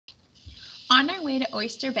On Our Way to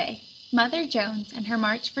Oyster Bay, Mother Jones and Her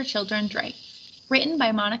March for Children's Rights. Written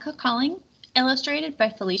by Monica Kulling, illustrated by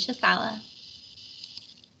Felicia Sala.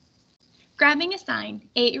 Grabbing a sign,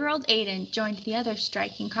 8-year-old Aiden joined the other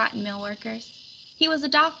striking cotton mill workers. He was a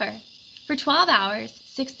doffer. For 12 hours,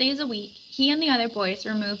 6 days a week, he and the other boys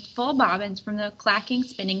removed full bobbins from the clacking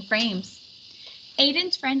spinning frames.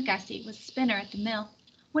 Aiden's friend Gussie was a spinner at the mill.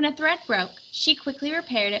 When a thread broke, she quickly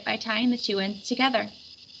repaired it by tying the two ends together.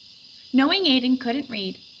 Knowing Aiden couldn't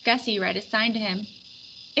read, Gussie read a sign to him.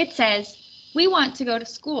 It says, "We want to go to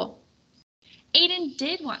school." Aiden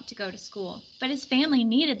did want to go to school, but his family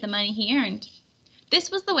needed the money he earned.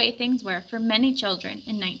 This was the way things were for many children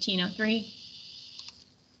in 1903.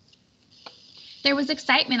 There was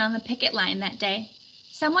excitement on the picket line that day.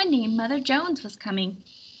 Someone named Mother Jones was coming.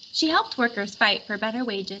 She helped workers fight for better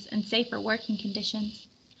wages and safer working conditions.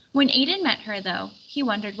 When Aiden met her, though, he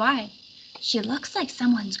wondered why. "She looks like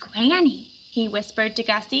someone's granny," he whispered to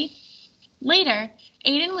Gussie. Later,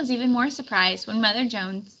 Aiden was even more surprised when Mother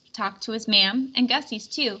Jones talked to his ma'am and Gussie's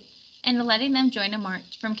too, and letting them join a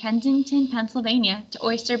march from Kensington, Pennsylvania to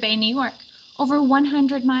Oyster Bay, New York, over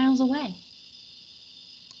 100 miles away.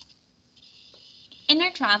 In her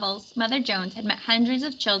travels, Mother Jones had met hundreds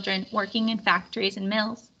of children working in factories and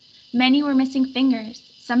mills. Many were missing fingers.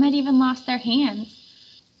 Some had even lost their hands.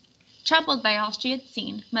 Troubled by all she had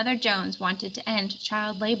seen, Mother Jones wanted to end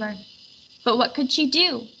child labor. But what could she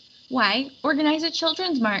do? Why, organize a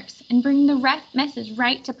children's march and bring the message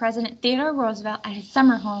right to President Theodore Roosevelt at his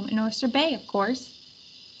summer home in Oyster Bay, of course.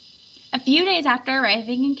 A few days after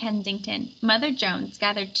arriving in Kensington, Mother Jones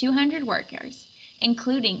gathered 200 workers,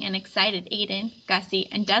 including an excited Aiden, Gussie,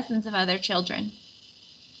 and dozens of other children.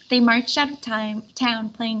 They marched out of town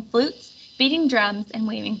playing flutes, beating drums, and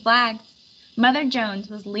waving flags. Mother Jones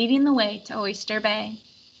was leading the way to Oyster Bay.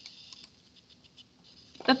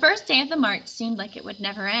 The first day of the march seemed like it would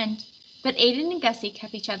never end, but Aiden and Gussie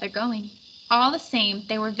kept each other going. All the same,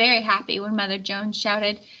 they were very happy when Mother Jones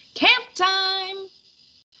shouted, "Camp time!"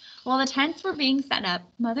 While the tents were being set up,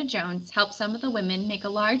 Mother Jones helped some of the women make a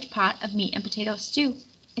large pot of meat and potato stew.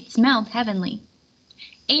 It smelled heavenly.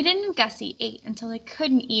 Aiden and Gussie ate until they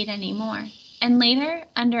couldn't eat any more, and later,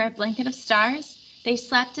 under a blanket of stars, they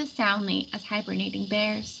slept as soundly as hibernating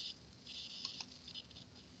bears.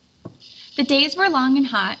 The days were long and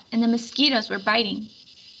hot, and the mosquitoes were biting.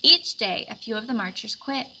 Each day, a few of the marchers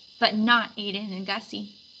quit, but not Aiden and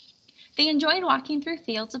Gussie. They enjoyed walking through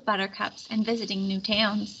fields of buttercups and visiting new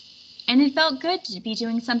towns, and it felt good to be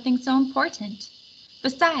doing something so important.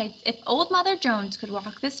 Besides, if old Mother Jones could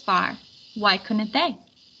walk this far, why couldn't they?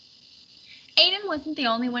 Aiden wasn't the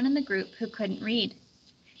only one in the group who couldn't read.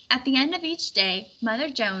 At the end of each day, Mother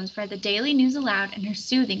Jones read the daily news aloud in her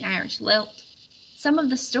soothing Irish lilt. Some of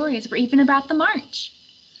the stories were even about the march.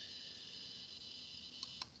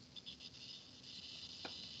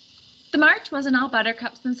 The march wasn't all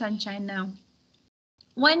buttercups and sunshine, though.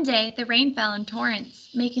 One day, the rain fell in torrents,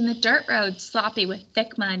 making the dirt roads sloppy with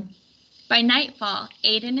thick mud. By nightfall,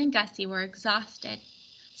 Aiden and Gussie were exhausted.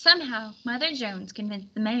 Somehow, Mother Jones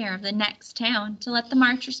convinced the mayor of the next town to let the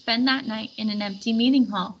marchers spend that night in an empty meeting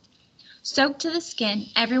hall. Soaked to the skin,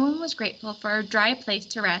 everyone was grateful for a dry place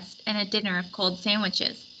to rest and a dinner of cold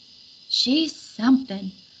sandwiches. "She's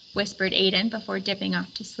something," whispered Aiden before dipping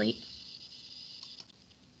off to sleep.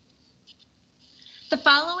 The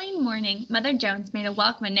following morning, Mother Jones made a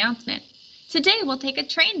welcome announcement. "Today we'll take a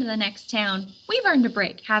train to the next town. We've earned a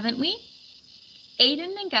break, haven't we?"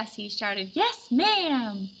 Aiden and Gussie shouted, "Yes,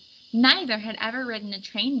 ma'am!" Neither had ever ridden a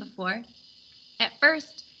train before. At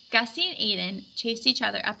first, Gussie and Aiden chased each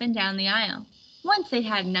other up and down the aisle. Once they'd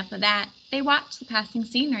had enough of that, they watched the passing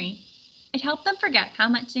scenery. It helped them forget how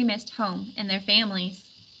much they missed home and their families.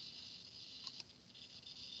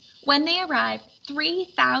 When they arrived,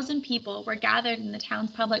 3,000 people were gathered in the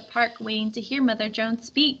town's public park waiting to hear Mother Jones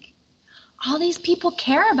speak. "All these people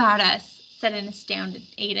care about us," said an astounded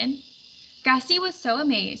Aiden. Gussie was so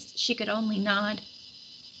amazed she could only nod.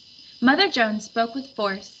 Mother Jones spoke with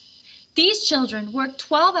force. "These children work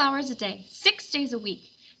 12 hours a day, 6 days a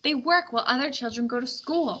week. They work while other children go to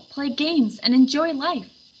school, play games, and enjoy life."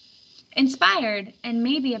 Inspired, and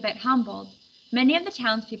maybe a bit humbled, many of the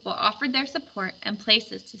townspeople offered their support and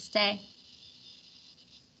places to stay.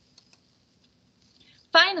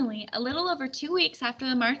 Finally, a little over 2 weeks after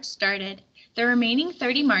the march started, the remaining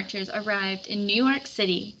 30 marchers arrived in New York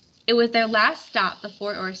City. It was their last stop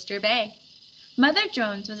before Oyster Bay. Mother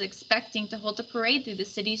Jones was expecting to hold a parade through the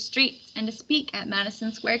city's streets and to speak at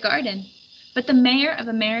Madison Square Garden, but the mayor of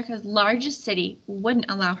America's largest city wouldn't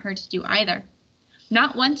allow her to do either.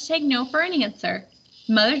 Not one to take no for an answer,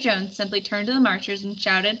 Mother Jones simply turned to the marchers and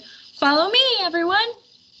shouted, Follow me, everyone!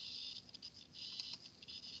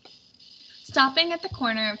 Stopping at the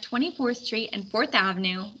corner of 24th Street and 4th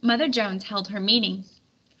Avenue, Mother Jones held her meeting.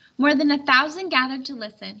 More than 1,000 gathered to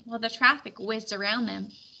listen while the traffic whizzed around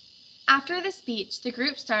them. After the speech, the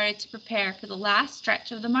group started to prepare for the last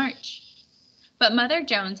stretch of the march. But Mother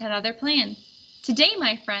Jones had other plans. "Today,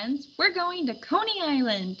 my friends, we're going to Coney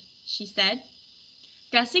Island," she said.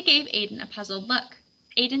 Gussie gave Aiden a puzzled look.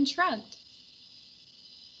 Aiden shrugged.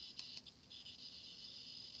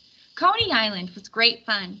 Coney Island was great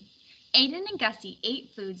fun. Aiden and Gussie ate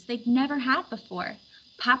foods they'd never had before,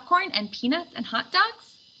 popcorn and peanuts and hot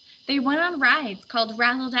dogs. They went on rides called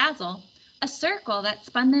Razzle-Dazzle, a circle that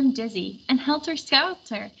spun them dizzy, and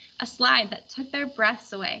Helter-Skelter, a slide that took their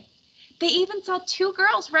breaths away. They even saw 2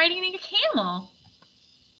 girls riding a camel.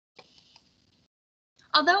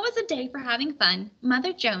 Although it was a day for having fun,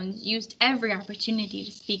 Mother Jones used every opportunity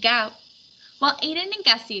to speak out. While Aiden and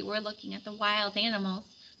Gussie were looking at the wild animals,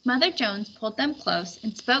 Mother Jones pulled them close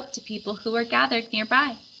and spoke to people who were gathered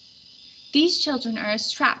nearby. "These children are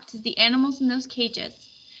as trapped as the animals in those cages.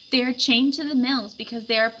 They are chained to the mills because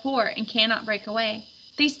they are poor and cannot break away.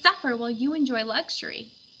 They suffer while you enjoy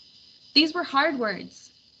luxury." These were hard words,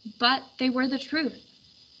 but they were the truth.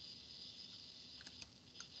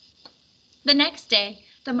 The next day,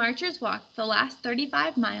 the marchers walked the last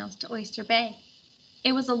 35 miles to Oyster Bay.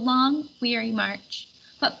 It was a long, weary march,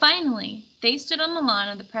 but finally, they stood on the lawn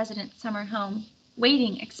of the president's summer home,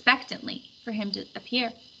 waiting expectantly for him to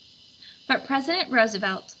appear. But President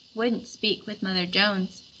Roosevelt wouldn't speak with Mother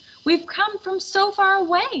Jones. "We've come from so far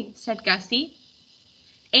away," said Gussie.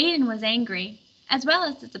 Aiden was angry, as well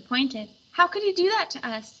as disappointed. "How could he do that to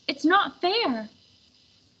us? It's not fair."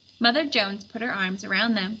 Mother Jones put her arms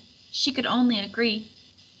around them. She could only agree.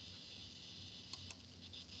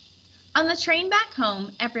 On the train back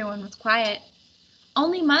home, everyone was quiet.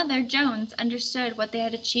 Only Mother Jones understood what they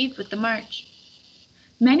had achieved with the march.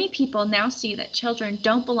 "Many people now see that children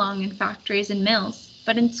don't belong in factories and mills,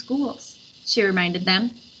 but in schools," she reminded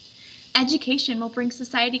them. "Education will bring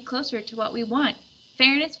society closer to what we want,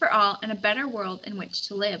 fairness for all and a better world in which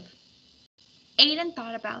to live." Aiden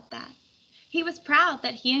thought about that. He was proud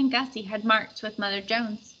that he and Gussie had marched with Mother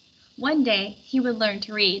Jones. One day he would learn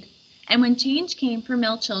to read, and when change came for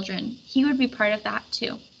mill children, he would be part of that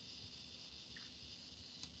too.